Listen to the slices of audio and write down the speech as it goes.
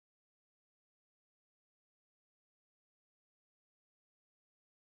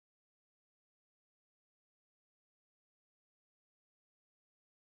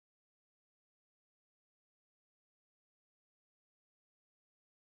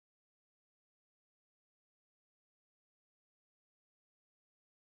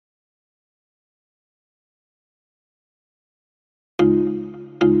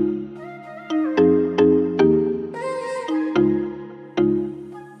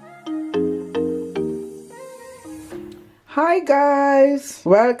Hi guys,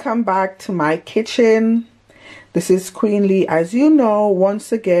 welcome back to my kitchen. This is Queen Lee, as you know,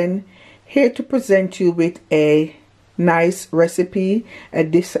 once again here to present you with a nice recipe, a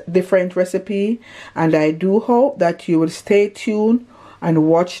different recipe, and I do hope that you will stay tuned and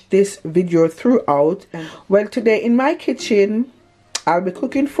watch this video throughout. Well, today in my kitchen I'll be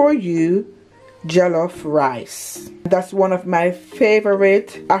cooking for you Jellof rice. That's one of my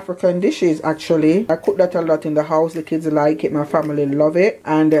favorite African dishes. Actually, I cook that a lot in the house. The kids like it, my family love it,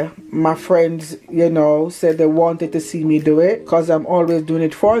 and my friends, you know, said they wanted to see me do it because I'm always doing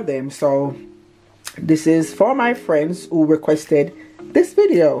it for them. So this is for my friends who requested this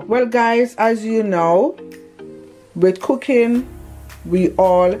video. Well guys, as you know, with cooking we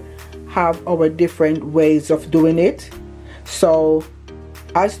all have our different ways of doing it. So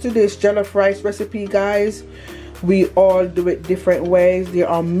as to this jollof rice recipe, guys, we all do it different ways. There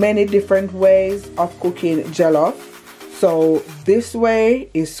are many different ways of cooking jollof. So this way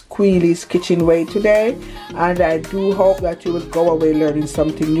is Queen Lee's kitchen way today, and I do hope that you will go away learning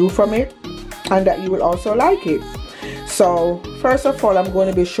something new from it and that you will also like it. So first of all, I'm going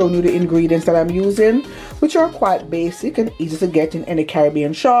to be showing you the ingredients that I'm using, which are quite basic and easy to get in any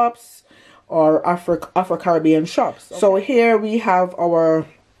Caribbean shops or Afro-Caribbean shops. So here we have our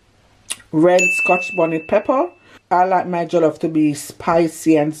red Scotch bonnet pepper. I like my jollof to be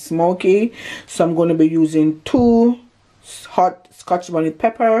spicy and smoky, so I'm going to be using 2 hot Scotch bonnet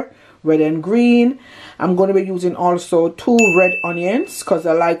pepper, red and green. I'm going to be using also 2 red onions because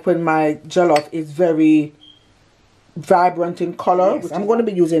I like when my jollof is very vibrant in color. Yes, I'm going to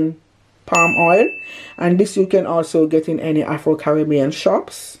be using palm oil, and this you can also get in any Afro-Caribbean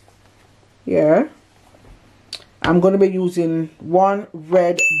shops. Yeah, I'm going to be using 1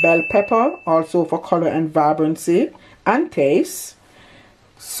 red bell pepper, also for color and vibrancy and taste.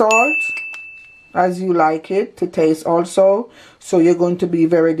 Salt as you like it to taste also, so you're going to be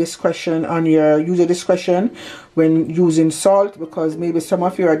very discretion on your user discretion when using salt, because maybe some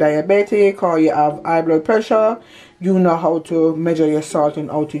of you are diabetic or you have high blood pressure. You know how to measure your salt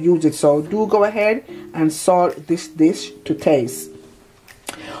and how to use it, so do go ahead and salt this dish to taste.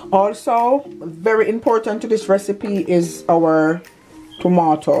 Also, very important to this recipe is our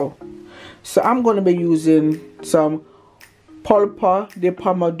tomato. So I'm going to be using some pulpa de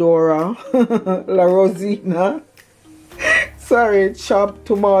pomodoro la rosina. Sorry, chopped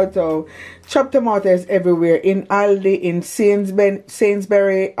tomato. Chopped tomato is everywhere in Aldi, in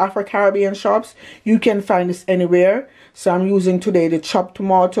Sainsbury, Afro-Caribbean shops. You can find this anywhere. So I'm using today the chopped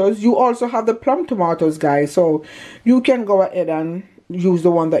tomatoes. You also have the plum tomatoes, guys, so you can go ahead and use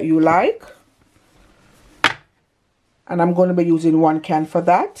the one that you like. And I'm going to be using 1 can for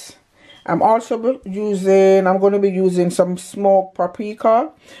that. I'm going to be using some smoked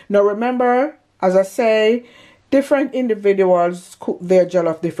paprika. Now remember, as I say, different individuals cook their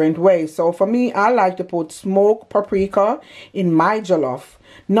jollof different ways. So for me, I like to put smoked paprika in my jollof,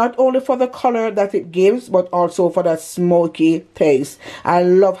 not only for the color that it gives, but also for that smoky taste. I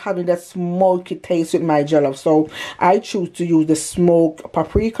love having that smoky taste with my jollof, so I choose to use the smoked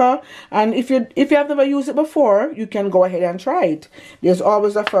paprika. And if you have never used it before, you can go ahead and try it. There's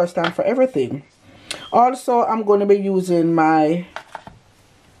always a first time for everything. Also, I'm going to be using my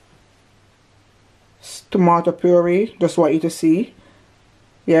tomato puree. Just want you to see.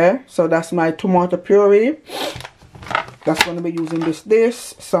 Yeah, so that's my tomato puree. That's going to be using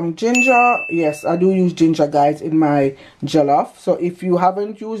this. Some ginger. Yes, I do use ginger, guys, in my jollof. So if you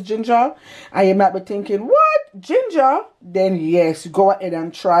haven't used ginger and you might be thinking, what, ginger? Then yes, go ahead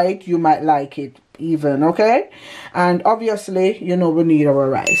and try it. You might like it even, okay? And obviously, you know, we need our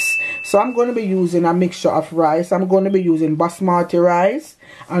rice. So I'm going to be using a mixture of rice. I'm going to be using basmati rice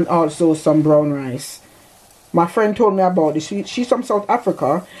and also some brown rice. My friend told me about this. She's from South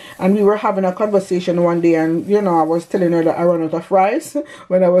Africa, and we were having a conversation one day, and you know, I was telling her that I ran out of rice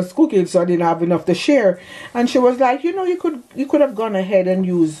when I was cooking, so I didn't have enough to share. And she was like, you know, you could have gone ahead and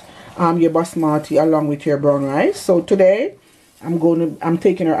used your basmati along with your brown rice. So today I'm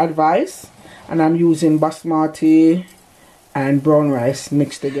taking her advice, and I'm using basmati and brown rice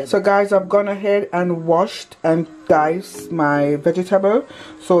mixed together. So guys, I've gone ahead and washed and diced my vegetable.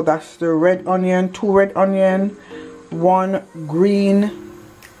 So that's the red onion, 2 red onion, 1 green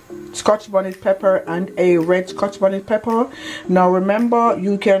Scotch bonnet pepper, and a red Scotch bonnet pepper. Now remember,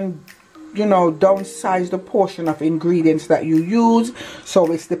 you can you know, downsize the portion of ingredients that you use.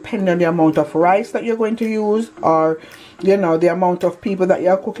 So it's depending on the amount of rice that you're going to use, or you know, the amount of people that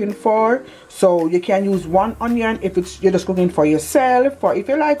you're cooking for. So you can use 1 onion if it's you're just cooking for yourself, or if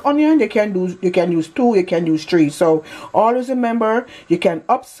you like onion, you can use 2, you can use 3. So always remember, you can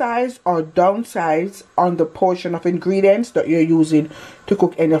upsize or downsize on the portion of ingredients that you're using to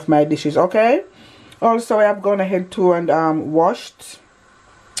cook any of my dishes. Okay, also I have gone ahead to and washed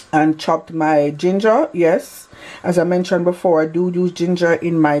and chopped my ginger. Yes, as I mentioned before, I do use ginger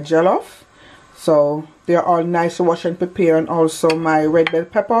in my jollof, so they're all nice to wash and prepare. And also my red bell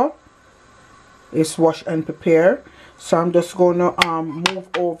pepper is wash and prepare. So I'm just gonna move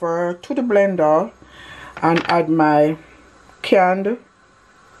over to the blender and add my canned,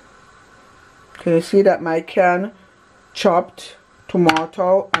 can you see that, my canned chopped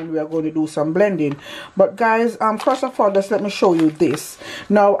tomato, and we are going to do some blending. But guys, first of all, just let me show you this.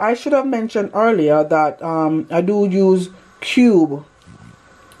 Now I should have mentioned earlier that I do use cube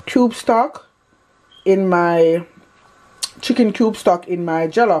stock in my chicken, cube stock in my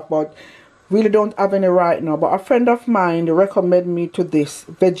jollof, but really don't have any right now. But a friend of mine recommended me to this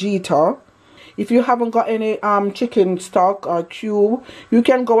Vegeta. If you haven't got any chicken stock or cube, you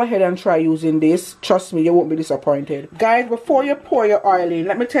can go ahead and try using this. Trust me, you won't be disappointed. Guys, before you pour your oil in,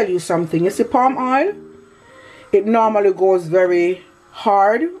 let me tell you something. You see palm oil? It normally goes very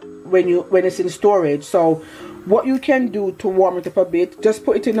hard when it's in storage. So what you can do to warm it up a bit, just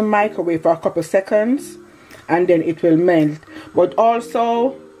put it in the microwave for a couple seconds and then it will melt. But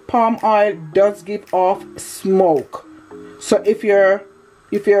also, palm oil does give off smoke. So if your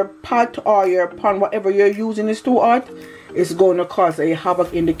pot or your pan, whatever you're using, is too hot, it's going to cause a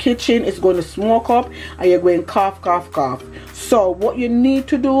havoc in the kitchen. It's going to smoke up and you're going cough, cough, cough. So what you need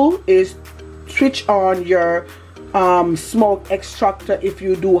to do is switch on your smoke extractor if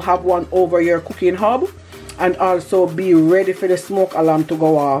you do have one over your cooking hob, and also be ready for the smoke alarm to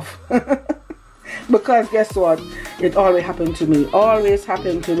go off. Because guess what, it always happened to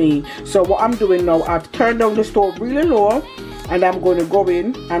me, So what I'm doing now, I've turned down the stove really low, and I'm going to go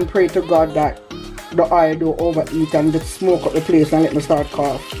in and pray to God that the oil don't overheat and just smoke up the place and let me start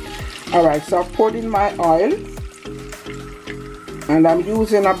cough. Alright, so I've poured in my oil, and I'm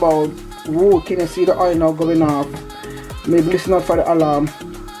using about, whoa, can you see the oil now going off? Maybe listen out for the alarm.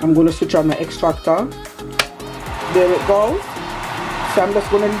 I'm going to switch on my extractor. There it goes. So I'm just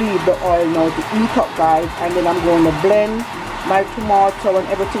going to leave the oil now to heat up, guys, and then I'm going to blend my tomato and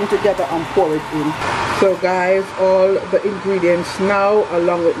everything together and pour it in. So guys, all the ingredients now,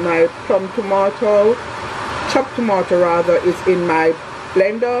 along with my plum tomato, chopped tomato rather, is in my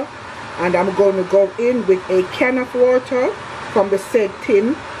blender, and I'm going to go in with a can of water from the said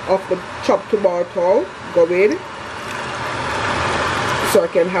tin of the chopped tomato. Go in so I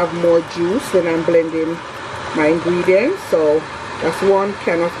can have more juice when I'm blending my ingredients. So that's 1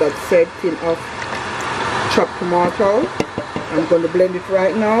 can of that said tin of chopped tomato. I'm going to blend it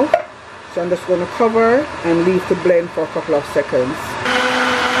right now. So I'm just going to cover and leave to blend for a couple of seconds.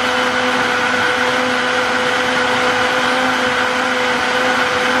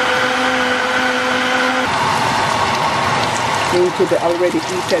 Into the already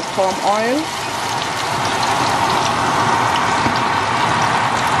heated palm oil.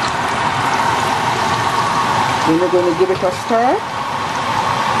 Then we're going to give it a stir.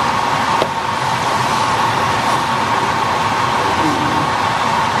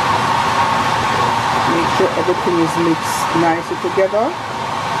 Make sure everything is mixed nicely together.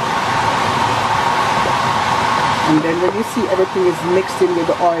 And then when you see everything is mixed in with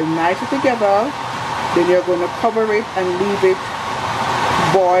the oil nicely together, then you're going to cover it and leave it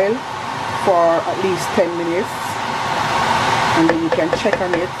boil for at least 10 minutes. And then you can check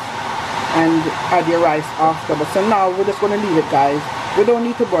on it and add your rice after. But so now we're just going to leave it, guys. We don't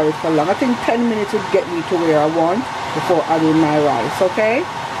need to boil it for long. I think 10 minutes would get me to where I want before adding my rice, okay?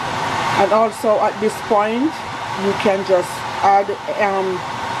 And also at this point you can just add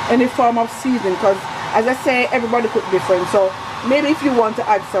any form of seasoning, because as I say, everybody cook different. So maybe if you want to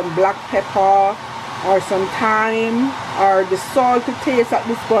add some black pepper or some thyme or the salt to taste at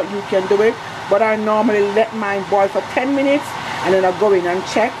this point, you can do it. But I normally let mine boil for 10 minutes and then I go in and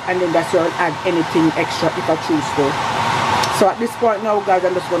check, and then that's where I'll add anything extra if I choose to. So at this point now, guys,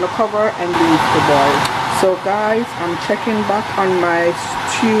 I'm just going to cover and leave to boil. So guys, I'm checking back on my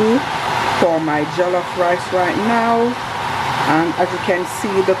stew for my jollof rice right now, and as you can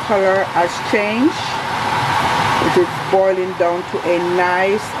see, the color has changed. It is boiling down to a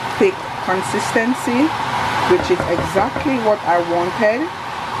nice thick consistency, which is exactly what I wanted.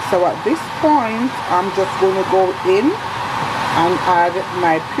 So at this point, I'm just going to go in and add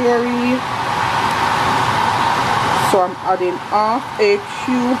my puree. So I'm adding half a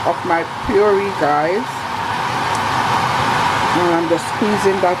cube of my puree, guys, and I'm just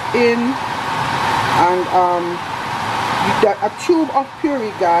squeezing that in. And a tube of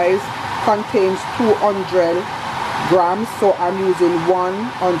puree, guys, contains 200 grams, so I'm using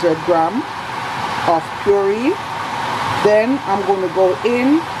 100 gram of puree. Then I'm going to go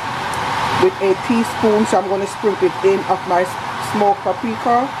in with a teaspoon, so I'm going to sprinkle it in of my smoked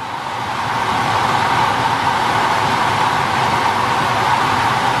paprika.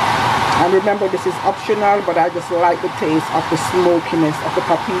 And remember, this is optional, but I just like the taste of the smokiness of the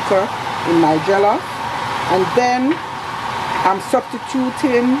paprika in my jollof. And then I'm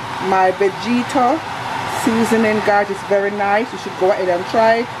substituting my Vegeta seasoning, guys. It's very nice. You should go ahead and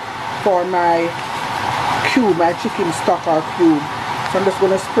try it for my cube, my chicken stock or cube. So I'm just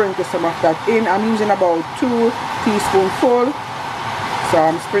going to sprinkle some of that in. I'm using about 2 teaspoonfuls. So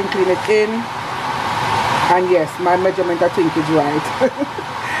I'm sprinkling it in. And yes, my measurement, I think, is right.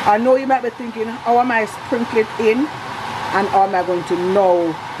 I know you might be thinking, how am I sprinkling it in? And how am I going to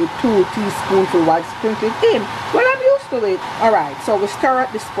know the 2 teaspoonfuls while sprinkling it in? Well, I'm used to it. Alright, so we stir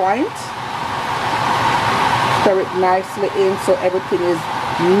at this point. Stir it nicely in so everything is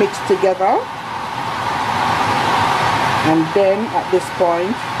mixed together. And then at this point,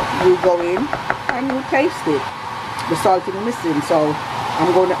 you go in and you taste it. The salt is missing, so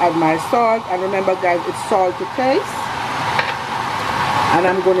I'm going to add my salt. And remember, guys, it's salt to taste. And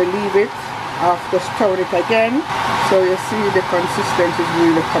I'm going to leave it after stirring it again. So you see the consistency is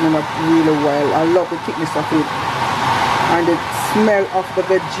really coming up really well. I love the thickness of it. And the smell of the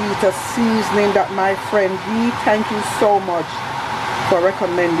Vegeta seasoning that my friend Dee, thank you so much for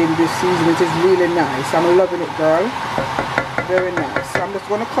recommending this seasoning. It is really nice. I'm loving it, girl. Very nice. So I'm just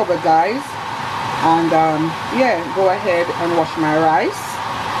going to cover, guys. And yeah, go ahead and wash my rice.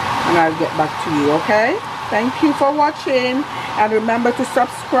 And I'll get back to you, okay? Thank you for watching. And remember to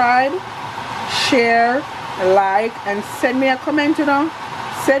subscribe, share, like, and send me a comment, you know.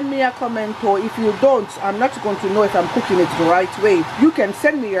 Send me a comment, or if you don't, I'm not going to know if I'm cooking it the right way. You can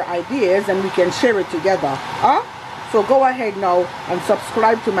send me your ideas and we can share it together. So go ahead now and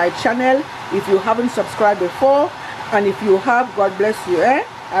subscribe to my channel if you haven't subscribed before. And if you have, God bless you,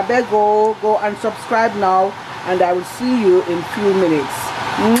 I beg go and subscribe now, and I will see you in few minutes.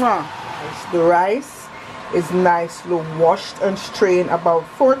 Mwah. The rice is nicely washed and strained. About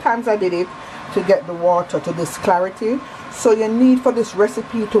 4 times I did it to get the water to this clarity. So you need for this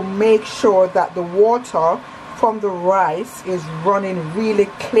recipe to make sure that the water from the rice is running really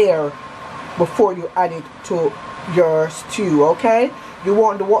clear before you add it to your stew, okay? You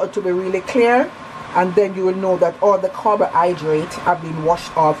want the water to be really clear, and then you will know that all the carbohydrates have been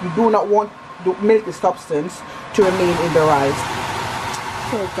washed off. You do not want the milky substance to remain in the rice.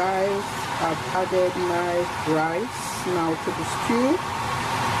 So guys, I've added my rice now to the stew,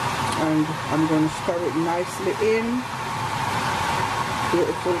 and I'm going to stir it nicely in.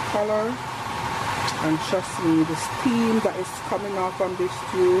 Beautiful color, and trust me, the steam that is coming off from this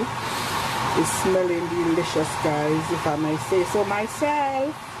stew is smelling delicious, guys, if I may say so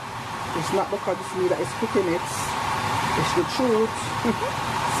myself. It's not because it's me that is cooking it, it's the truth.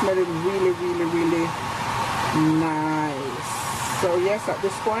 Smelling really, really, really nice. So yes, at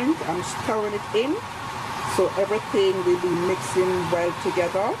this point I'm stirring it in so everything will be mixing well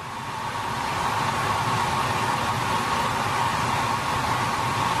together.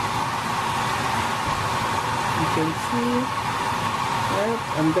 You can see, right?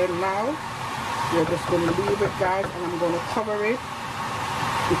 And then now we're just going to leave it, guys, and I'm going to cover it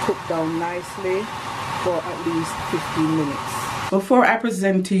to cook down nicely for at least 15 minutes. Before I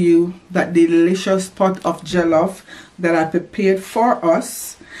present to you that delicious pot of jollof that I prepared for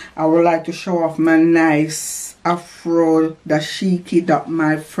us, I would like to show off my nice afro dashiki that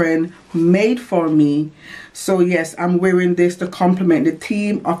my friend made for me. So yes, I'm wearing this to complement the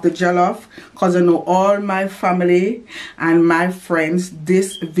theme of the jollof, because I know all my family and my friends,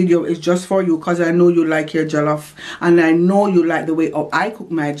 this video is just for you, because I know you like your jollof and I know you like the way I cook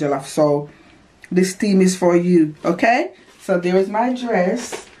my jollof. So this theme is for you, okay? So there is my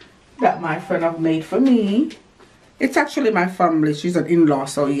dress that my friend have made for me. It's actually my family. She's an in-law,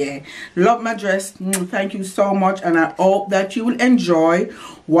 so yeah. Love my dress. Thank you so much, and I hope that you will enjoy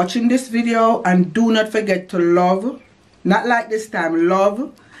watching this video. And do not forget to love, not like this time,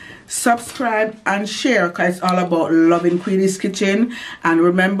 love, subscribe, and share, because it's all about loving Queenie's Kitchen. And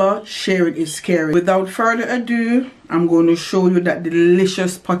remember, sharing is caring. Without further ado, I'm going to show you that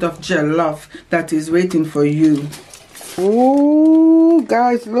delicious pot of jollof that is waiting for you. Ooh,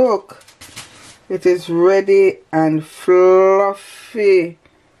 guys, look. It is ready and fluffy,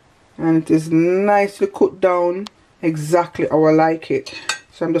 and it is nicely cooked down exactly how I like it.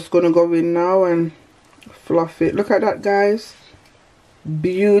 So I'm just going to go in now and fluff it. Look at that, guys.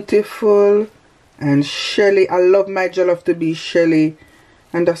 Beautiful and shelly. I love my jollof to be shelly,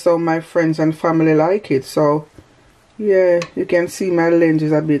 and that's how my friends and family like it. So yeah, you can see my lens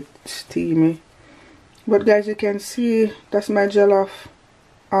is a bit steamy, but guys, you can see that's my jollof.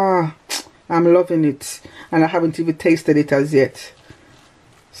 I'm loving it, and I haven't even tasted it as yet.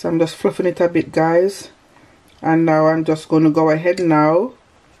 So I'm just fluffing it a bit, guys, and now I'm just going to go ahead now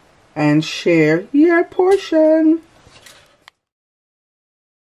and share your portion.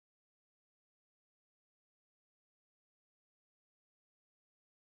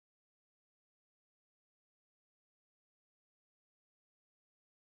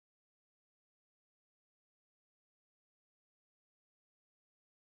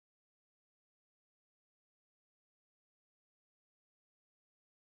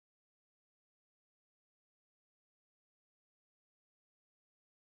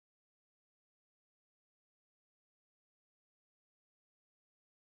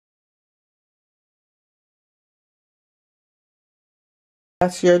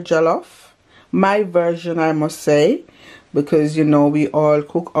 That's your jollof, my version, I must say, because you know we all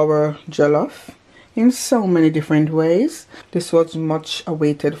cook our jollof in so many different ways. This was much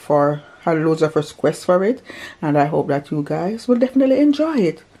awaited for, had loads of requests for it, and I hope that you guys will definitely enjoy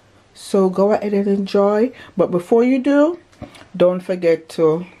it. So go ahead and enjoy, but before you do, don't forget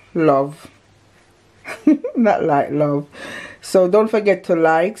to love. Not like love. So don't forget to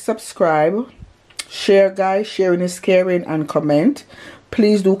like, subscribe, share, guys. Sharing is caring, and comment.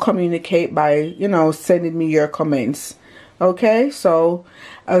 Please do communicate by, you know, sending me your comments. Okay, so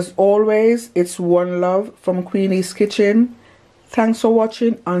as always, it's one love from Queen-Lee's Kitchen. Thanks for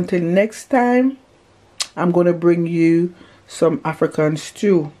watching. Until next time, I'm going to bring you some African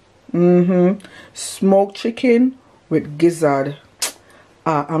stew. Smoked chicken with gizzard.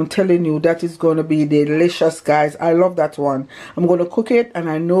 I'm telling you, that is going to be delicious, guys. I love that one. I'm going to cook it, and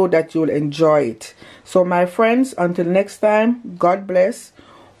I know that you'll enjoy it. So my friends, until next time, God bless.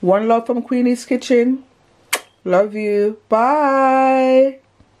 One love from Queen-Lee's Kitchen. Love you. Bye.